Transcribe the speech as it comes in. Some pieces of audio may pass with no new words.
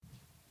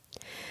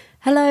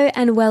Hello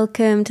and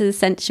welcome to the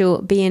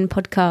Sensual Being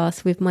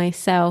podcast with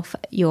myself,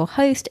 your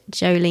host,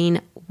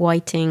 Jolene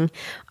Whiting.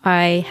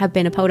 I have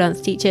been a pole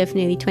dance teacher for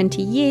nearly 20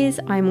 years.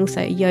 I'm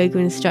also a yoga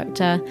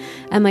instructor,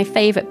 and my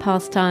favourite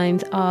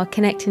pastimes are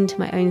connecting to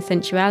my own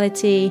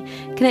sensuality,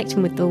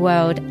 connecting with the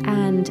world,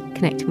 and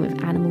connecting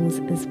with animals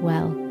as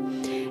well.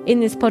 In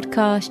this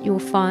podcast, you'll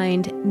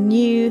find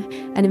new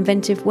and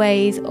inventive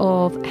ways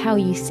of how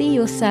you see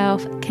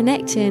yourself,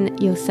 connecting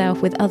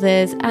yourself with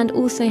others, and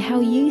also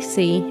how you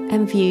see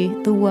and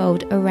view the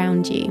world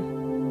around you.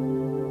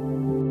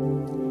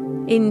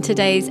 In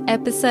today's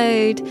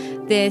episode,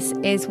 this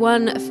is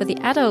one for the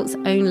adults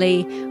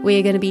only.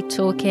 We're going to be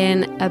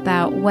talking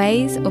about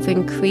ways of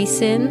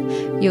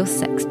increasing your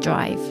sex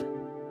drive.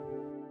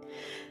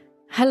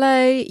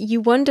 Hello,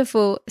 you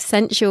wonderful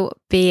sensual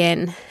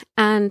being,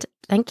 and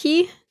thank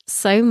you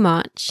so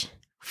much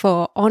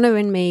for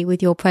honouring me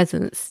with your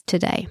presence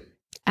today.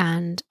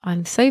 And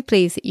I'm so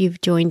pleased that you've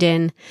joined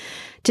in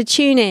to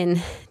tune in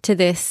to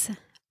this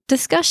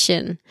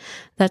discussion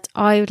that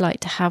I would like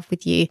to have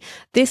with you.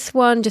 This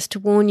one, just to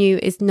warn you,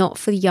 is not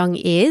for the young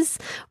ears.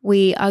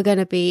 We are going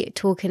to be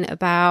talking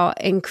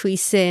about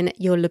increasing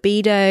your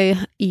libido,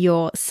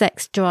 your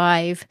sex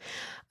drive,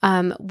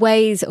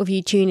 ways of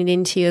you tuning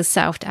into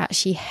yourself to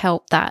actually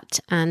help that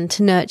and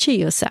to nurture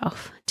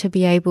yourself to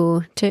be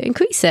able to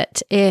increase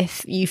it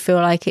if you feel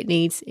like it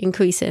needs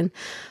increasing.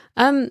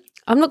 I'm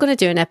not going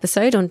to do an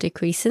episode on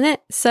decreasing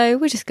it, so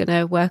we're just going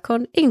to work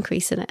on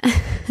increasing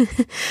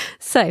it.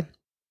 So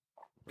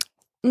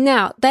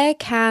now there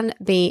can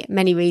be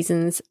many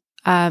reasons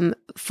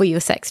for your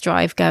sex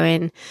drive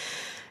going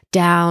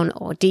down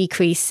or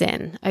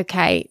decreasing.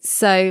 Okay,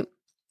 so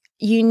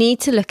you need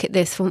to look at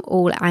this from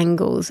all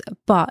angles,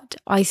 but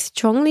I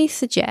strongly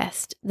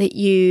suggest that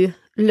you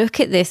look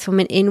at this from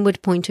an inward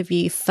point of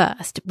view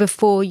first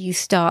before you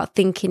start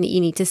thinking that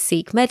you need to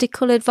seek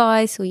medical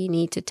advice or you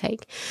need to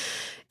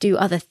do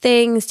other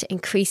things to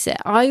increase it.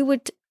 I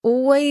would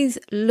always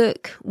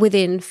look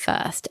within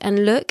first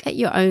and look at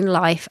your own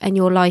life and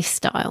your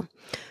lifestyle.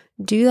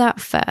 Do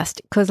that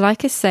first, because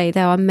like I say,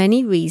 there are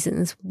many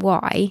reasons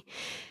why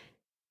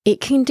it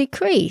can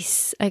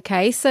decrease.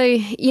 Okay, so,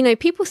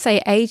 people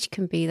say age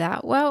can be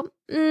that. Well,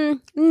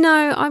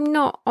 no, I'm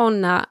not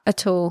on that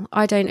at all.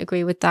 I don't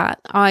agree with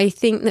that. I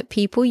think that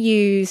people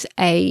use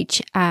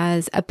age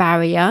as a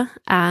barrier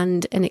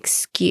and an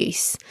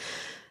excuse.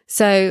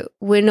 So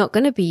we're not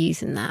going to be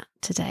using that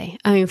today.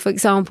 I mean, for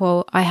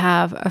example, I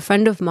have a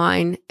friend of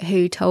mine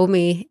who told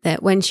me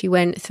that when she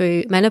went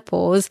through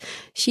menopause,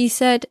 she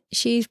said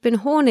she's been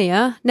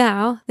hornier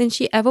now than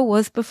she ever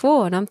was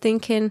before. And I'm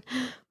thinking,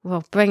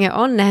 well, bring it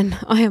on then.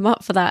 I am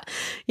up for that.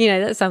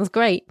 That sounds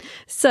great.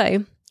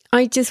 So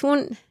I just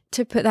want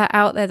to put that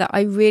out there that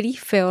I really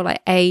feel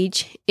like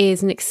age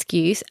is an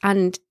excuse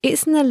and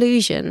it's an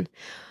illusion.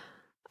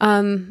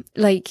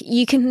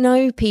 You can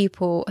know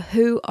people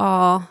who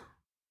are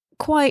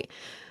quite,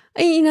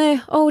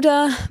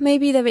 older,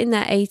 maybe they're in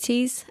their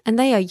 80s and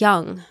they are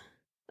young.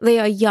 They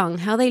are young.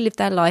 How they live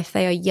their life,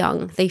 they are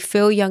young. They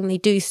feel young.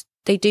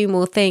 They do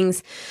more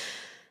things.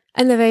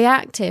 And they're very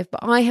active,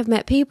 but I have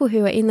met people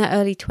who are in their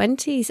early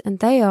 20s and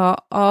they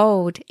are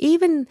old.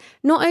 Even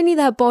not only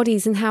their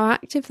bodies and how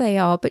active they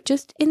are, but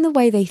just in the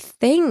way they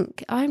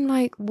think. I'm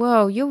like,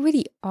 whoa, you're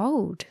really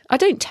old. I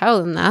don't tell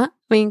them that.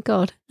 I mean,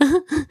 God.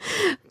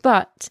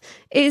 But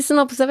it's an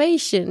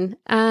observation.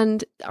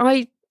 And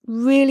I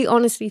really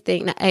honestly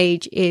think that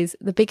age is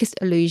the biggest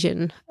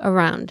illusion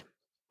around.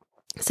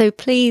 So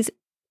please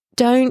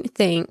don't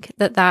think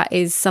that that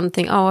is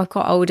something, I've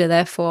got older,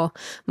 therefore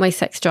my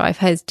sex drive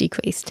has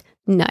decreased.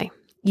 No,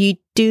 you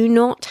do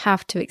not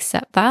have to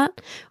accept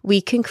that.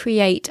 We can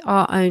create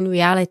our own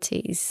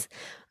realities.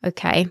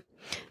 Okay,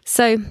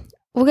 so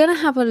we're going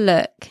to have a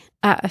look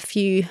at a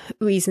few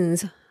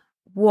reasons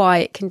why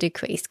it can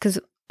decrease, because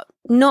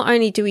not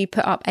only do we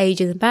put up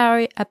age as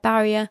a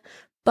barrier,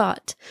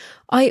 but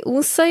I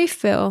also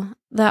feel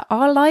that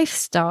our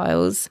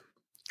lifestyles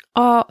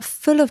are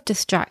full of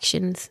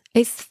distractions.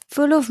 It's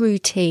full of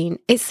routine.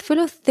 It's full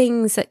of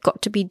things that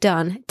got to be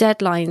done,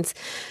 deadlines.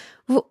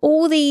 With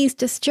all these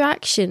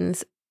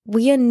distractions,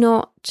 we are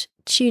not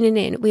tuning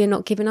in. We are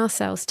not giving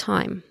ourselves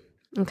time.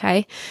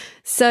 Okay.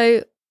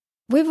 So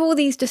with all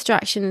these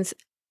distractions,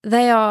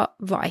 they are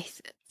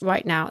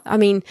right now. I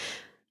mean,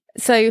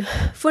 so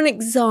for an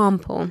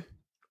example,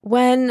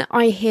 when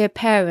I hear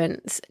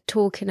parents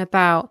talking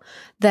about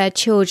their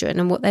children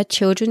and what their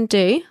children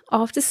do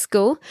after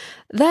school,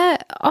 their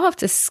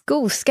after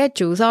school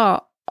schedules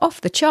are off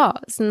the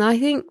charts. And I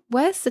think,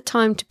 where's the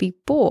time to be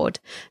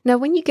bored? Now,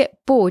 when you get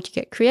bored, you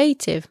get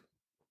creative.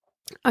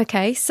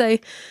 Okay, so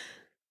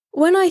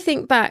when I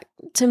think back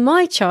to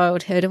my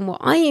childhood and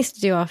what I used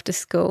to do after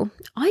school,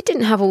 I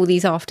didn't have all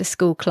these after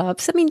school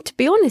clubs. I mean, to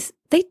be honest,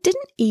 they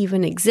didn't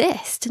even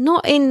exist,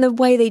 not in the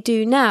way they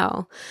do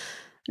now.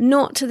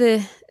 Not to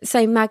the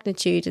same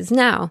magnitude as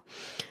now.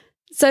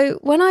 So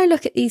when I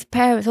look at these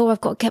parents, I've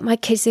got to get my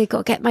kids here, got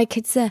to get my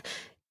kids there.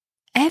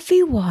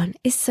 Everyone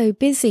is so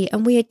busy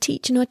and we are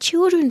teaching our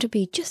children to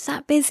be just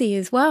that busy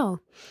as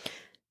well.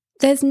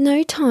 there's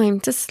no time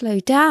to slow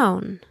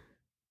down.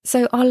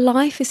 So our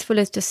life is full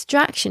of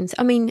distractions.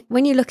 I mean,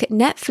 when you look at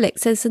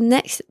Netflix, there's the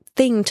next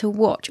thing to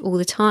watch all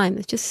the time.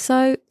 There's just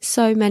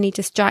so many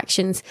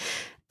distractions.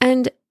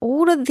 And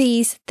all of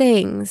these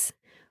things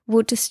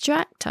will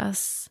distract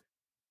us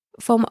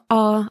from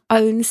our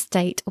own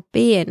state of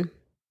being.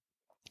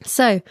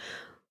 So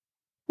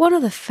one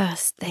of the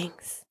first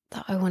things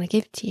that I want to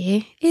give to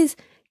you is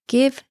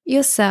give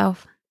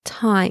yourself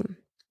time.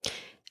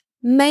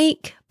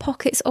 Make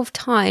pockets of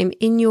time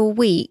in your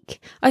week.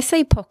 I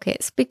say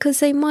pockets because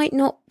they might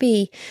not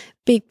be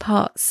big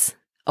parts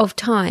of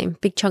time,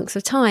 big chunks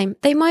of time.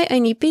 They might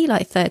only be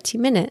like 30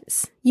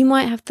 minutes. You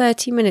might have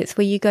 30 minutes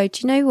where you go,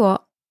 do you know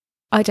what?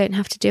 I don't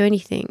have to do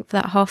anything for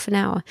that half an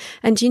hour.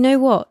 And do you know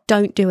what?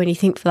 Don't do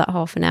anything for that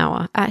half an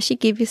hour. Actually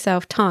give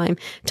yourself time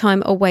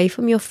away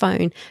from your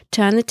phone.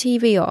 Turn the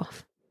TV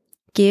off.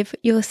 Give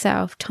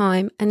yourself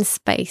time and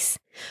space.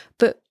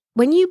 But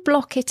when you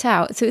block it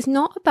out, so it's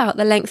not about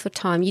the length of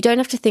time. You don't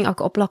have to think, I've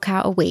got to block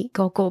out a week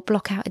or I've got to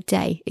block out a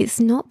day. It's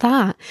not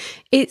that.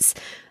 It's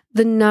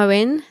the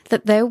knowing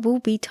that there will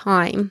be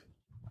time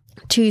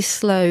to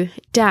slow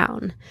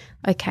down.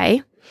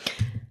 Okay.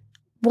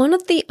 One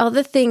of the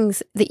other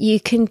things that you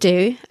can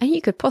do, and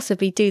you could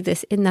possibly do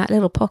this in that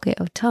little pocket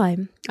of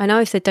time. I know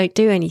I've said don't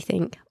do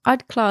anything.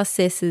 I'd class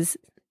this as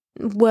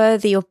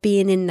worthy of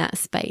being in that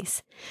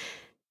space.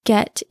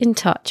 Get in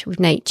touch with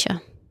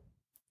nature.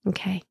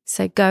 Okay,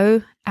 so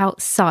go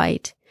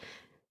outside,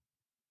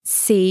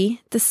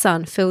 see the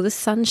sun, feel the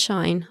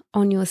sunshine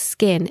on your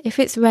skin. If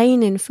it's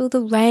raining, feel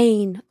the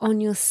rain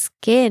on your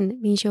skin.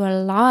 It means you're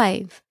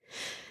alive.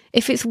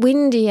 If it's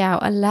windy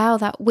out, allow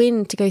that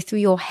wind to go through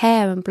your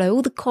hair and blow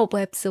all the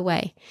cobwebs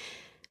away.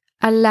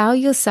 Allow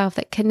yourself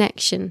that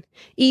connection.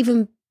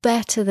 Even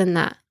better than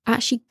that,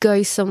 actually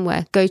go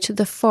somewhere. Go to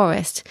the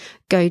forest,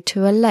 go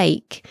to a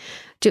lake,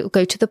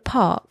 go to the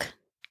park,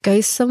 go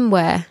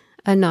somewhere,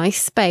 a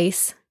nice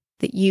space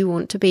that you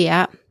want to be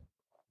at,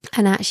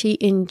 and actually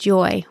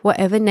enjoy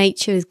whatever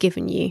nature has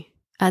given you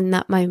in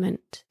that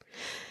moment.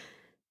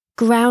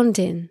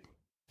 Grounding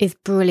is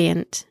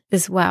brilliant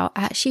as well.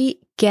 Actually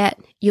get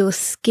your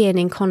skin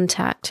in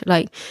contact,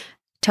 like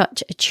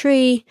touch a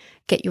tree,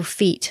 get your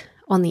feet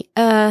on the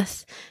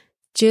earth.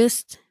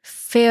 Just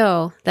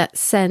feel that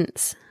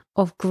sense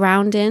of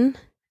grounding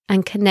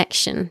and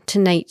connection to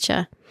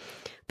nature,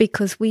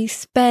 because we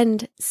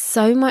spend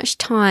so much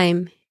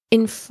time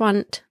in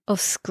front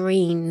of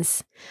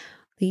screens,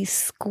 these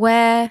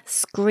square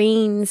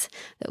screens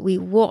that we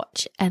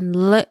watch and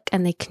look,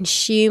 and they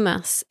consume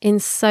us in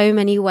so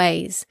many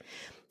ways.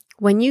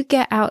 When you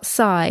get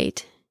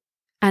outside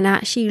and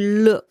actually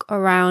look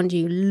around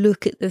you,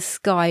 look at the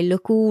sky,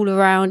 look all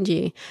around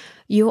you,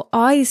 your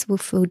eyes will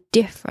feel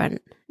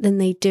different than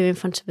they do in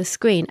front of a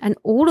screen. And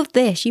all of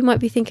this, you might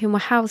be thinking, well,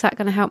 how's that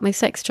going to help my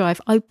sex drive?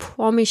 I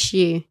promise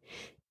you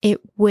it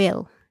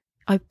will.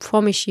 I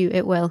promise you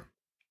it will.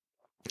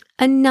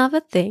 Another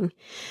thing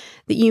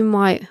that you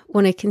might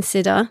want to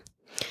consider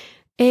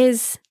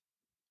is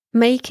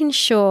making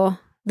sure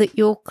that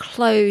your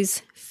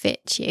clothes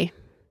fit you.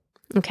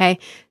 Okay,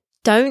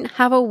 don't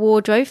have a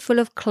wardrobe full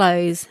of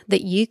clothes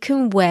that you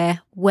can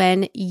wear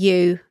when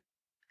you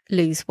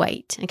lose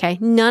weight. Okay,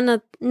 none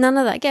of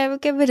that.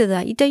 Get rid of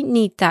that. You don't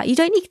need that. You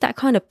don't need that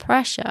kind of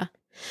pressure,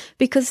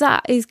 because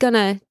that is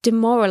gonna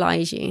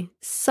demoralize you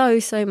so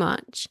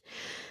much.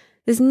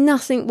 There's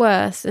nothing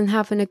worse than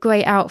having a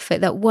great outfit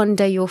that one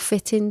day you'll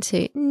fit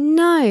into.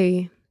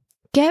 No,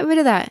 get rid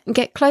of that and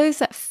get clothes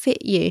that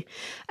fit you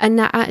and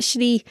that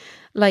actually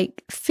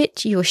like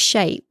fit your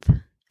shape.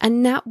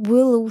 And that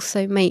will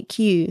also make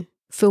you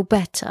feel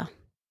better.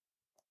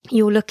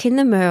 You'll look in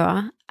the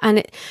mirror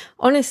and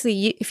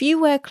honestly, if you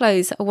wear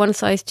clothes that are one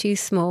size too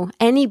small,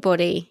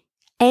 anybody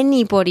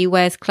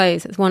wears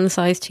clothes that's one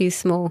size too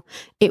small,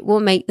 it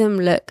will make them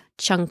look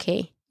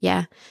chunky.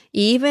 Yeah,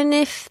 even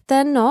if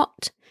they're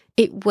not,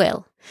 it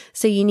will.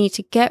 So you need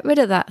to get rid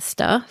of that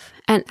stuff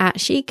and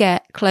actually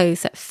get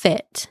clothes that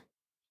fit.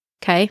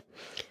 Okay.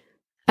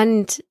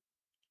 And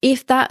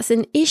if that's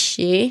an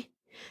issue,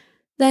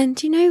 then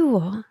do you know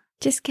what?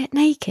 Just get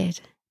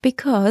naked,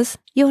 because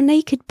your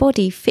naked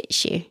body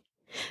fits you.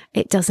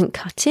 It doesn't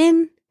cut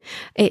in.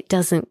 It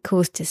doesn't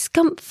cause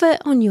discomfort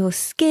on your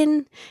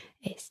skin.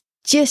 It's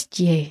just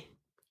you.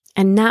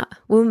 And that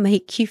will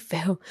make you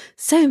feel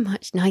so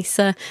much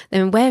nicer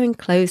than wearing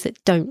clothes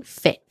that don't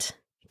fit.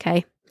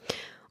 Okay.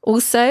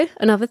 Also,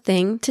 another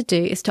thing to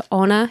do is to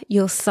honor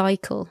your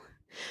cycle.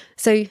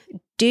 So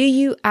do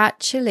you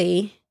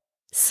actually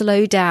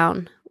slow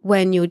down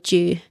when you're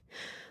due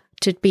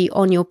to be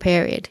on your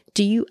period?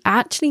 Do you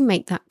actually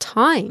make that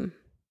time?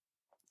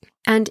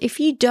 And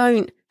if you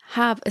don't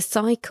have a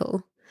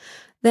cycle,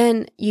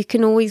 then you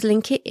can always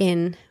link it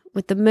in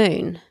with the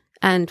moon.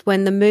 And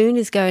when the moon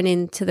is going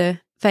into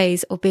the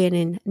phase of being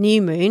in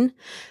new moon,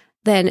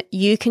 then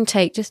you can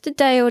take just a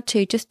day or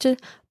two just to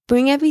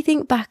bring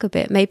everything back a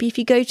bit. Maybe if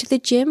you go to the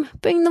gym,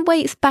 bring the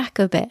weights back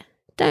a bit.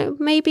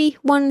 Maybe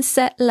one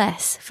set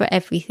less for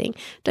everything.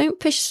 Don't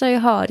push so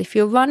hard. If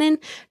you're running,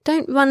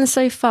 don't run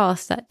so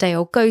fast that day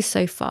or go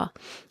so far.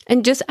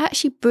 and just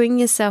actually bring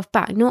yourself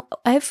back. Not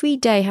every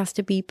day has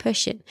to be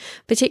pushing,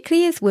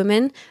 particularly as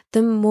women.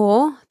 The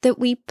more that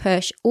we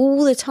push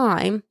all the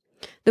time,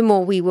 the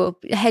more we will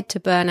head to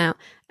burnout.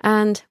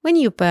 And when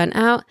you're burnt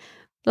out,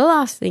 the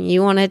last thing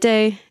you want to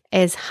do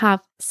is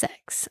have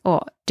sex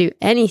or do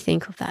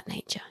anything of that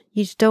nature.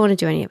 You just don't want to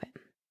do any of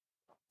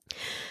it.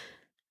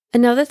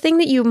 Another thing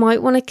that you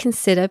might want to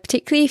consider,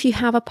 particularly if you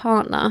have a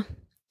partner,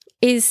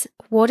 is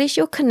what is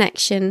your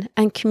connection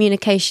and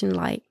communication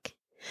like?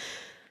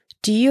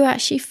 Do you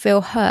actually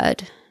feel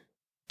heard?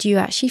 Do you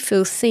actually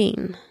feel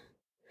seen?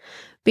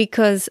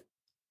 Because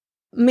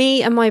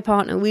me and my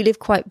partner, we live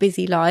quite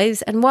busy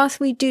lives. And whilst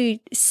we do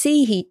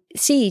see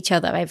each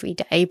other every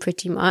day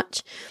pretty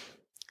much,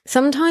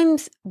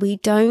 sometimes we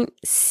don't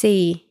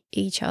see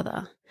each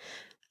other.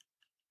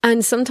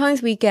 And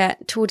sometimes we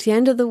get towards the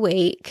end of the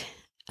week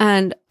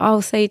and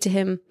I'll say to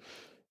him,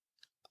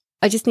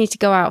 I just need to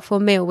go out for a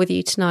meal with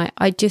you tonight.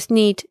 I just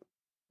need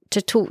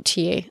to talk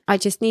to you. I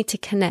just need to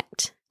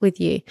connect with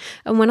you.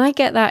 And when I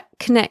get that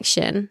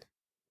connection,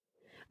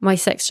 my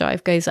sex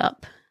drive goes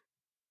up.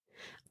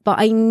 But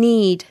I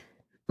need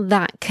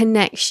that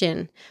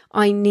connection.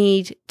 I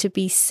need to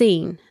be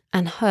seen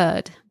and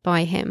heard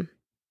by him.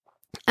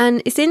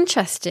 And it's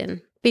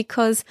interesting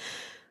because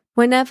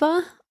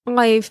whenever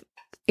I've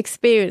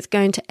experienced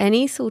going to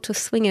any sort of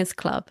swingers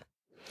club,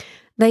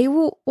 they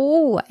will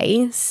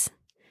always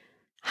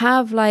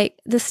have like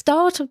the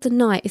start of the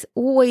night is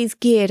always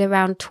geared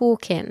around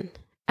talking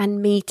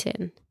and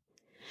meeting.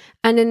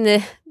 And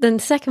then the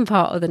second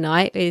part of the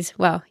night is,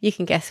 well, you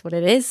can guess what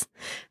it is.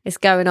 It's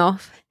going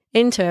off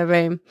into a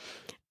room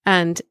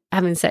and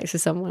having sex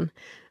with someone.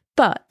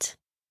 But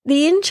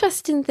the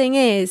interesting thing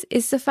is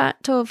the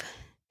fact of,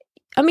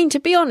 I mean, to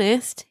be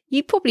honest,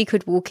 you probably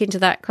could walk into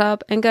that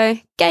club and go,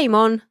 game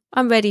on,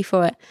 I'm ready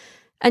for it.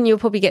 And you'll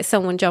probably get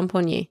someone jump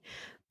on you.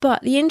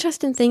 But the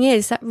interesting thing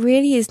is that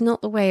really is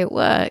not the way it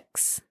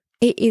works.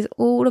 It is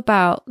all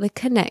about the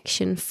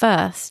connection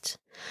first.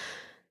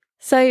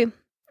 So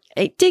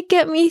it did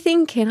get me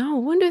thinking, I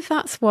wonder if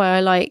that's why I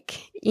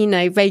like,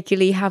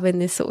 regularly having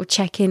this sort of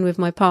check-in with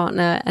my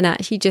partner and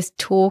actually just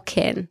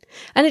talking.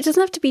 And it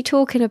doesn't have to be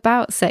talking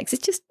about sex.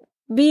 It's just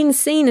being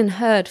seen and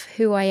heard for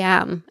who I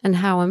am and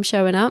how I'm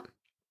showing up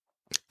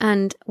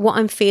and what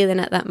I'm feeling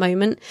at that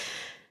moment.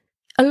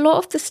 A lot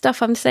of the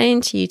stuff I'm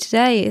saying to you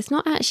today is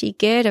not actually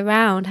geared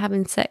around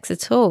having sex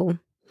at all.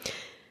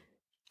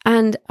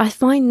 And I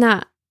find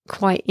that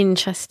quite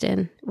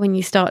interesting when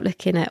you start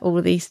looking at all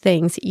of these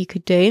things that you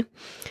could do.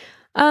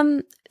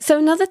 So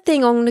another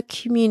thing on the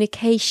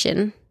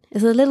communication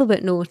is a little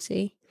bit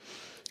naughty.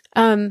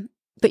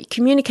 But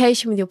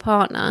communication with your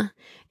partner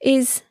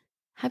is,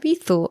 have you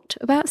thought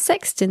about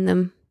sexting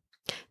them?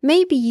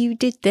 Maybe you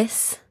did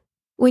this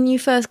when you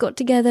first got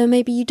together.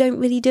 Maybe you don't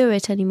really do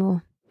it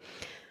anymore.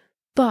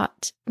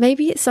 But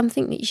maybe it's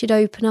something that you should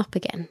open up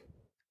again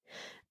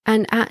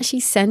and actually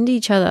send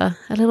each other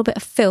a little bit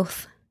of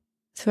filth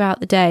throughout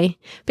the day,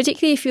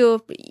 particularly if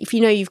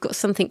you know you've got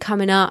something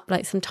coming up,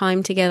 like some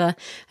time together,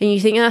 and you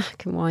think, I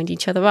can wind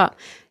each other up.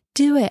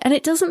 Do it. And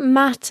it doesn't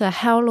matter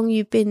how long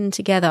you've been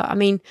together. I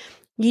mean,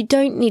 you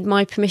don't need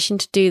my permission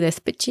to do this,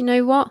 but you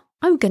know what?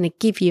 I'm going to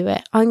give you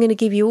it. I'm going to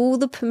give you all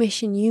the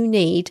permission you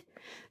need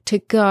to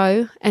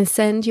go and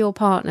send your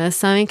partner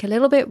something a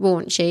little bit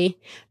raunchy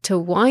to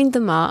wind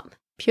them up,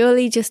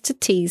 purely just to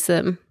tease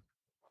them.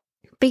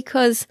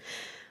 Because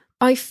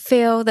I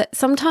feel that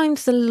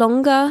sometimes the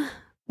longer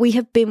we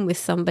have been with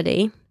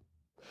somebody,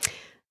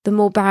 the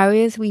more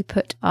barriers we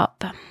put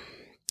up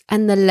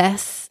and the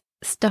less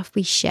stuff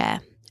we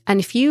share. And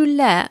if you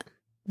let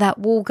that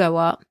wall go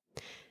up,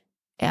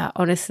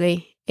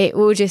 honestly, it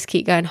will just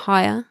keep going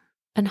higher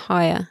and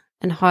higher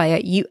and higher.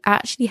 You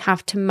actually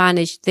have to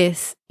manage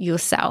this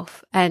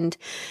yourself and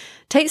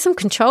take some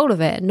control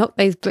of it and knock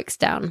those bricks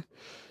down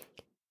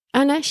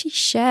and actually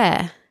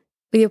share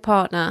with your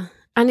partner.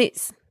 And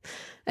it's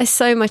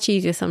so much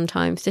easier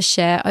sometimes to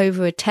share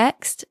over a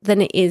text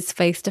than it is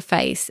face to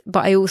face.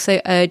 But I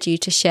also urge you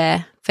to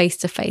share face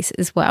to face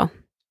as well.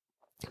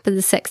 But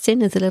the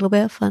sexting is a little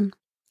bit of fun.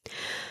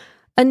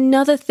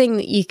 Another thing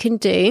that you can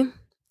do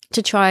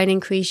to try and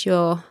increase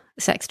your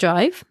sex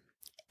drive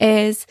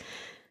is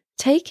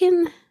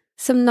taking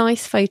some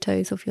nice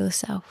photos of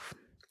yourself.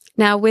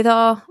 Now, with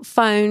our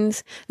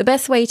phones, the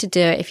best way to do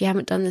it, if you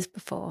haven't done this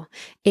before,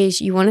 is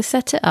you want to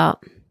set it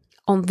up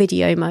on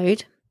video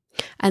mode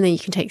and then you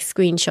can take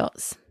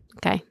screenshots.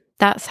 Okay,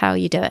 that's how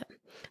you do it.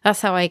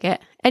 That's how I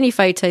get any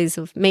photos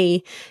of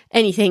me.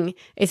 Anything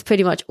is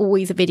pretty much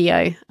always a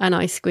video and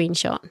I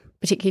screenshot,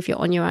 particularly if you're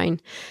on your own.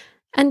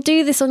 And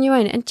do this on your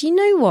own. And do you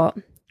know what?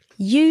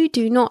 You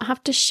do not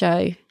have to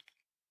show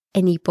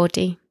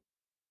anybody.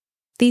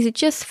 These are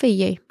just for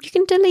you. You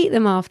can delete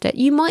them after.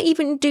 You might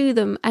even do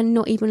them and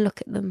not even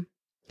look at them.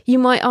 You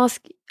might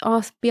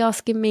be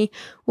asking me,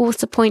 well,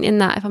 what's the point in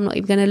that if I'm not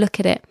even going to look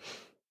at it?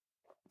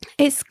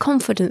 It's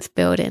confidence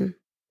building.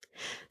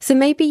 So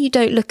maybe you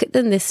don't look at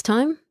them this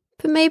time,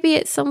 but maybe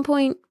at some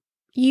point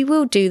you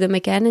will do them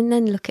again and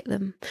then look at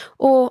them.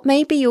 Or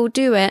maybe you'll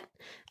do it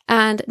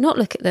and not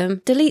look at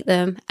them, delete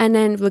them, and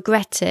then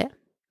regret it.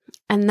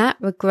 And that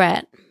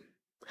regret,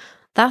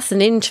 that's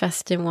an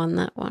interesting one,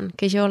 that one,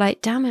 because you're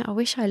like, damn it, I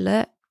wish I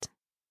looked.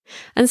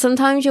 And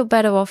sometimes you're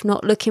better off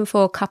not looking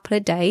for a couple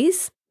of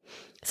days.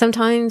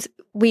 Sometimes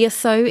we are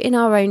so in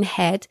our own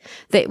head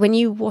that when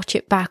you watch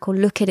it back or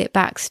look at it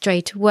back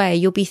straight away,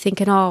 you'll be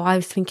thinking, oh, I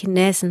was thinking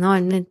this and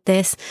I'm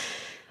this.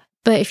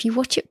 But if you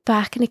watch it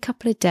back in a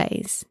couple of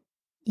days,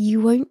 you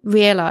won't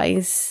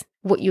realize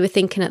what you were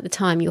thinking at the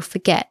time. You'll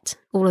forget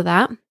all of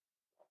that,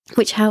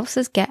 which helps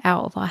us get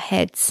out of our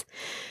heads,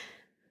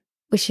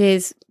 which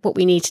is what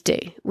we need to do.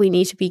 We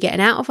need to be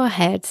getting out of our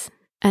heads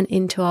and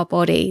into our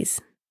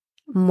bodies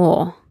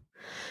more.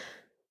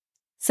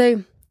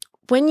 So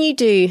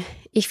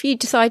if you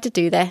decide to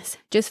do this,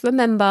 just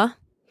remember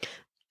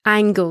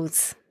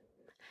angles.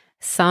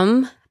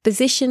 Some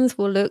positions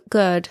will look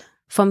good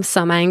from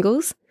some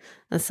angles,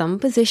 and some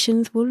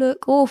positions will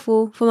look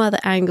awful from other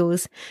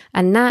angles.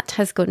 And that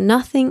has got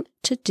nothing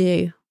to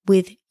do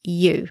with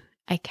you,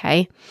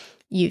 okay?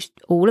 It's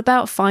all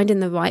about finding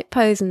the right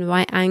pose and the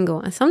right angle.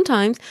 And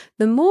sometimes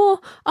the more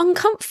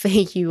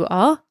uncomfy you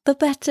are, the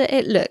better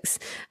it looks.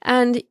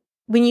 And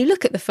when you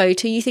look at the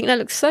photo, you think that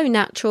looks so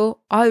natural.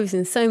 I was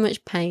in so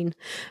much pain.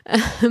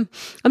 I'm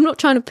not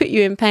trying to put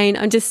you in pain.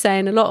 I'm just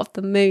saying a lot of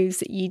the moves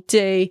that you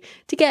do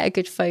to get a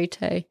good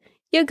photo,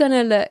 you're going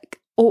to look,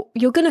 or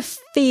you're going to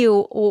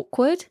feel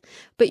awkward,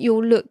 but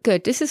you'll look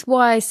good. This is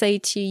why I say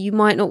to you, you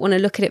might not want to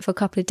look at it for a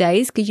couple of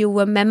days because you'll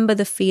remember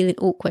the feeling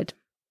awkward.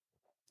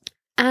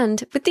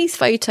 And with these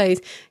photos,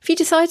 if you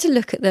decide to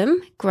look at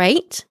them,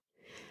 great.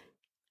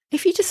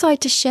 If you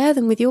decide to share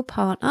them with your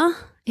partner,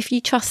 if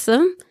you trust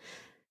them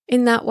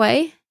in that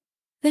way,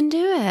 then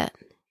do it.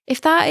 If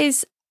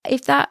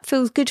that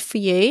feels good for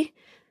you,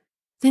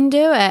 then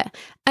do it.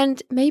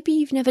 And maybe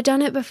you've never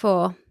done it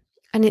before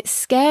and it's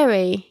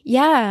scary.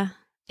 Yeah,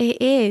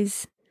 it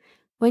is.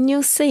 When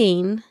you're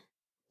seen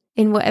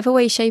in whatever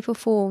way, shape or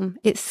form,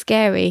 it's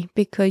scary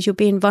because you're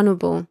being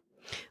vulnerable.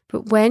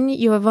 But when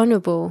you are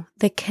vulnerable,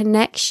 the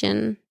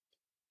connection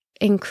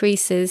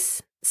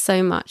increases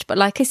so much. But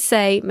like I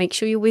say, make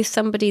sure you're with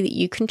somebody that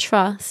you can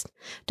trust.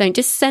 Don't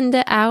just send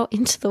it out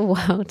into the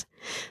world.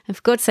 And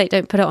for God's sake,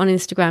 don't put it on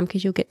Instagram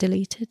because you'll get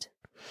deleted.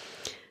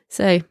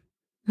 So,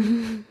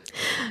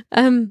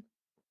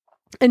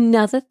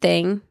 another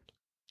thing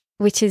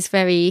which is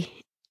very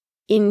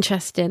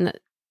interesting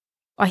that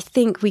I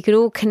think we could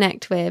all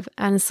connect with,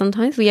 and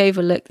sometimes we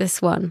overlook this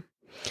one: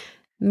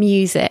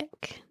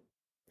 music.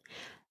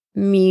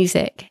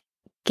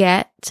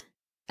 Get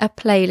a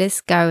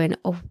playlist going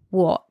of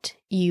what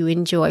you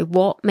enjoy,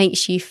 what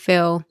makes you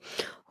feel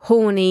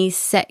horny,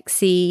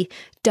 sexy,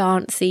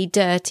 dancey,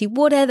 dirty,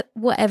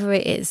 whatever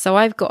it is. So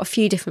I've got a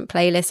few different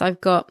playlists.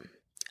 I've got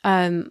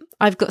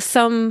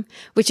some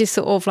which is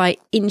sort of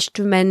like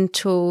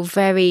instrumental,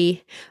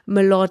 very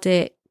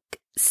melodic,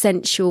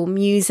 sensual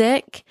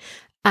music,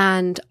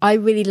 and I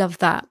really love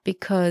that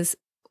because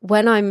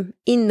when I'm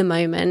in the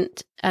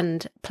moment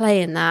and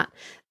playing that,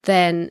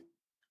 then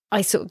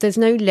there's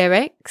no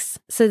lyrics,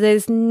 so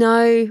there's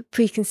no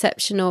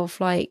preconception of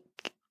like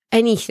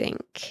anything.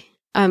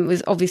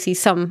 Was obviously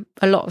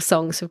a lot of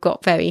songs have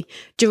got very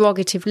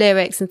derogative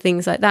lyrics and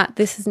things like that.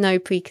 This is no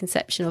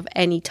preconception of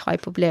any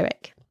type of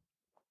lyric.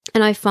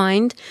 And I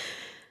find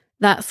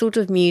that sort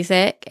of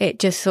music,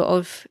 it's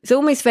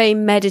almost very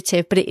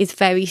meditative, but it is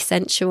very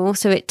sensual.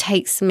 So it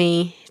takes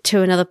me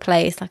to another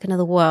place, like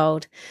another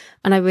world.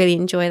 And I really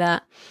enjoy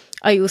that.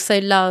 I also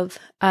love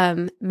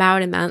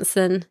Marilyn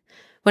Manson.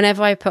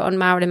 Whenever I put on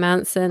Marilyn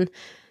Manson,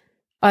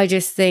 I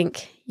just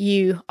think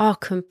you are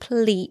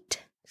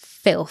complete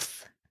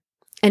filth.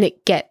 And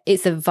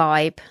it's a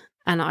vibe.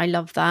 And I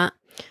love that.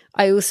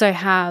 I also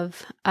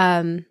have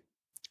some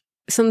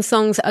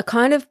songs that are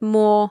kind of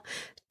more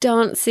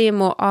dancey and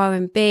more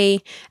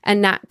R&B,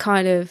 and that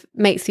kind of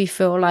makes me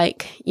feel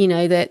like,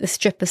 the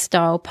stripper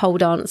style pole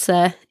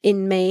dancer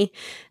in me.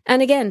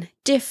 And again,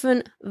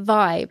 different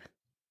vibe.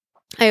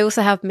 I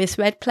also have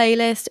misread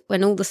playlist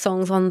when all the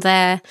songs on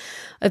there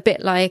are a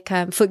bit like,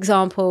 for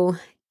example,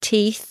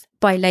 Teeth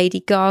by Lady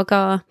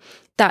Gaga,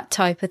 that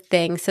type of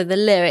thing. So the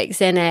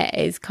lyrics in it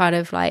is kind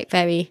of like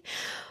very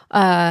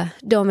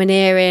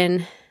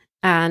domineering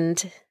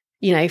and,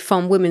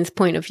 from women's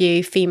point of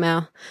view,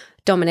 female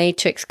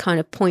dominatrix kind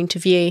of point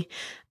of view.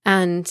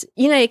 And,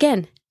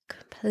 again,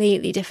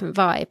 completely different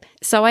vibe.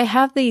 So I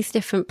have these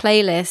different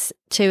playlists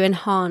to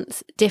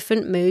enhance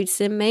different moods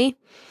in me.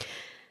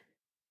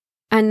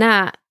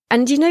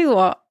 And you know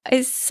what?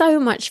 It's so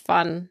much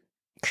fun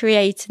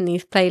creating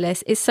these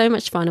playlists. It's so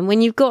much fun. And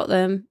when you've got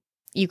them,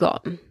 you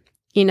got them.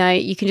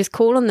 You can just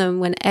call on them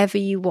whenever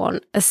you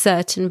want a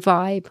certain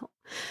vibe.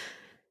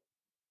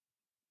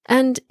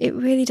 And it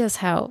really does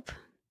help.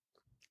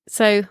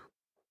 So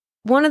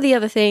one of the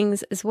other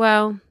things as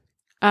well,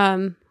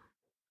 2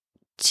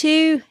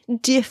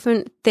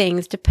 different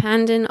things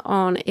depending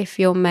on if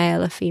you're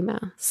male or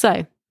female.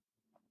 So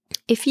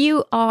if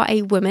you are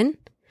a woman,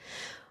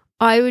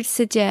 I would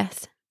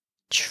suggest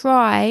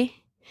try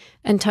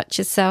and touch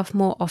yourself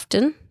more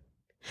often.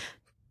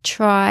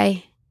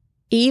 Try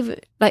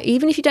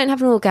even if you don't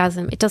have an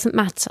orgasm, it doesn't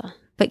matter,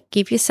 but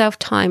give yourself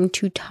time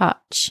to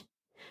touch,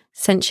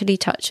 sensually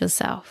touch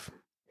yourself.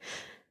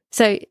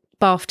 So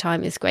bath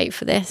time is great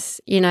for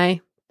this,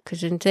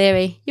 because in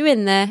theory, you're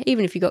in there,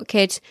 even if you've got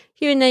kids,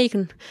 you're in there, you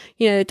can,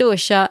 the door's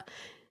shut,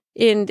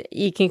 and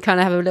you can kind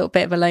of have a little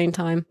bit of alone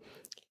time.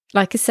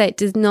 Like I say, it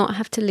does not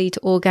have to lead to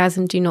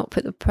orgasm. Do not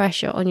put the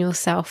pressure on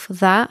yourself for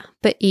that.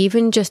 But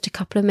even just a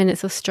couple of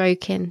minutes of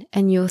stroking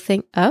and you'll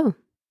think, oh,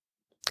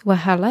 well,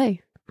 hello.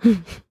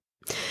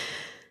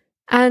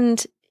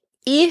 And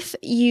if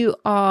you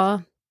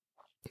are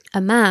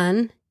a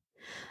man,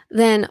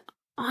 then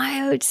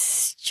I would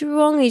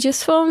strongly,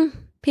 just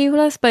from people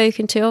I've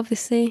spoken to,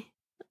 obviously,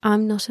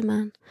 I'm not a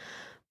man,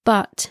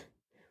 but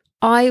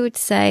I would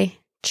say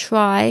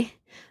try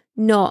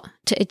not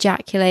to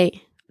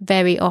ejaculate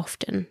very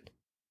often.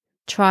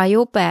 Try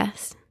your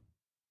best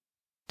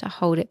to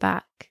hold it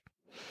back.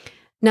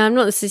 Now, I'm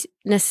not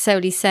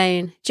necessarily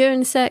saying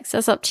during sex,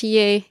 that's up to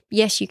you.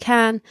 Yes, you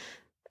can,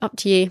 up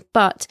to you.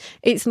 But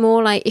it's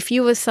more like if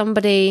you were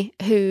somebody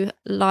who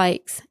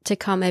likes to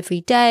come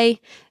every day,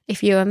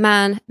 if you're a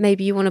man,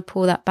 maybe you want to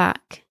pull that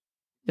back.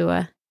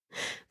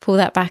 Pull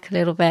that back a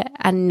little bit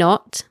and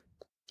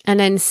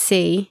then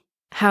see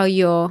how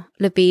your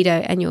libido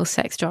and your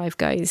sex drive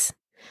goes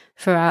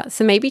throughout.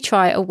 So maybe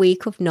try a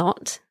week of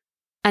not,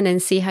 and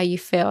then see how you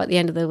feel at the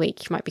end of the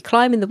week. You might be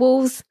climbing the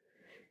walls.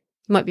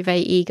 You might be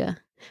very eager.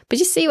 But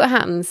just see what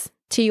happens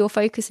to your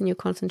focus and your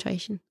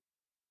concentration.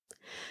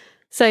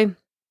 So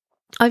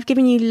I've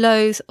given you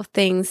loads of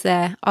things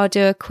there. I'll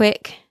do a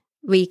quick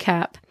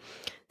recap.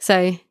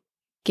 So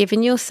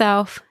giving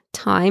yourself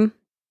time,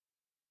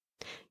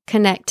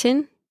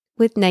 connecting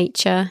with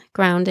nature,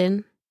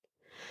 grounding,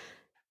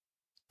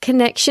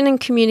 connection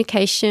and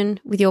communication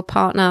with your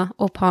partner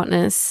or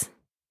partners.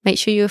 Make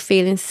sure you're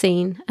feeling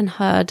seen and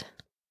heard.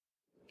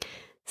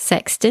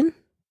 Sexting, if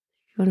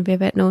you want to be a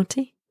bit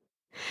naughty.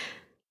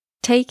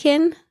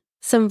 Taking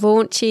some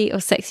raunchy or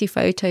sexy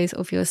photos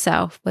of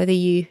yourself, whether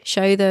you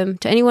show them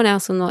to anyone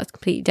else or not, it's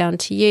completely down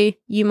to you.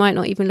 You might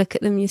not even look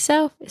at them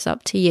yourself, it's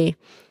up to you.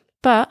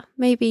 But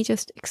maybe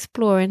just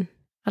exploring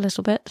a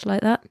little bit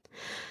like that.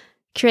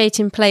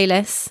 Creating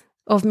playlists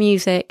of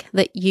music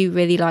that you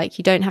really like.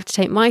 You don't have to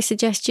take my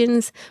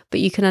suggestions, but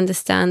you can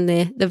understand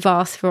the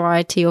vast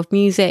variety of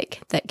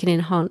music that can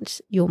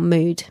enhance your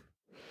mood.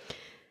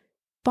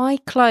 Buy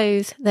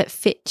clothes that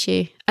fit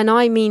you. And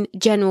I mean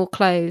general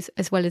clothes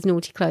as well as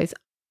naughty clothes.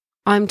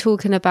 I'm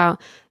talking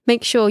about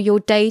make sure your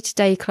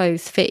day-to-day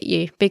clothes fit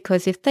you,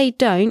 because if they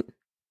don't,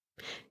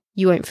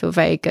 you won't feel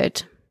very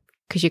good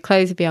because your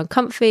clothes will be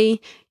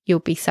uncomfy, you'll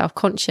be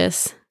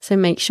self-conscious. So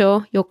make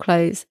sure your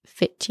clothes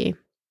fit you.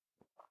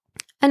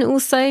 And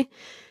also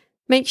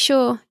make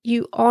sure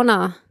you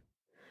honour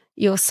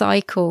your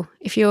cycle.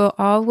 If you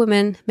are a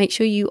woman, make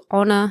sure you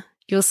honour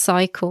your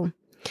cycle.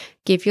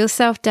 Give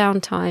yourself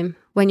downtime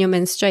when you're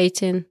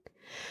menstruating.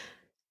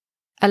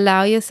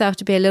 Allow yourself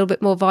to be a little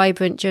bit more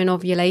vibrant during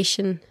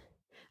ovulation,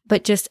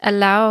 but just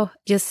allow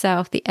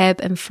yourself the ebb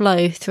and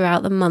flow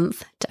throughout the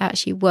month to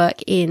actually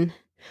work in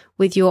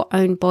with your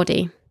own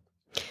body.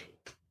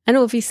 And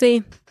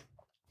obviously,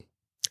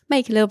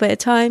 make a little bit of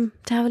time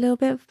to have a little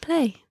bit of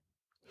play.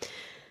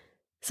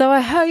 So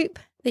I hope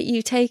that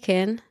you've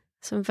taken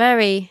some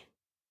very,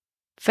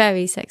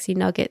 very sexy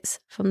nuggets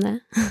from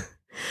there.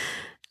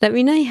 Let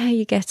me know how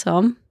you get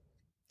on.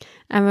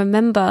 And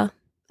remember,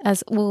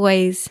 as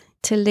always,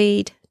 to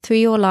lead through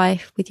your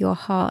life with your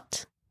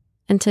heart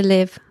and to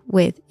live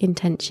with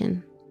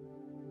intention.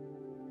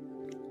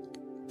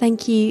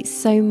 Thank you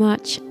so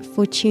much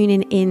for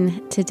tuning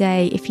in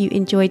today. If you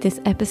enjoyed this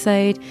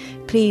episode,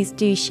 please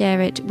do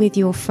share it with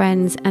your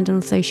friends and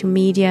on social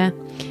media.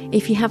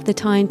 If you have the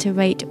time to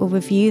rate or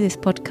review this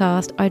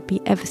podcast, I'd be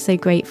ever so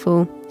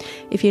grateful.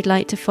 If you'd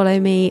like to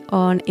follow me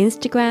on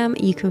Instagram,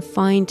 you can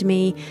find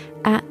me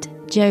at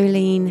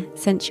Jolene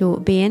Sensual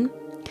Being.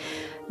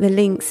 The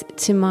links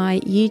to my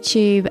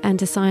YouTube and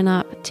to sign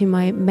up to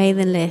my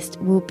mailing list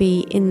will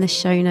be in the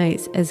show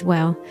notes as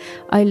well.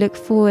 I look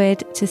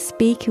forward to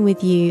speaking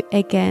with you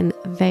again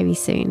very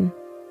soon.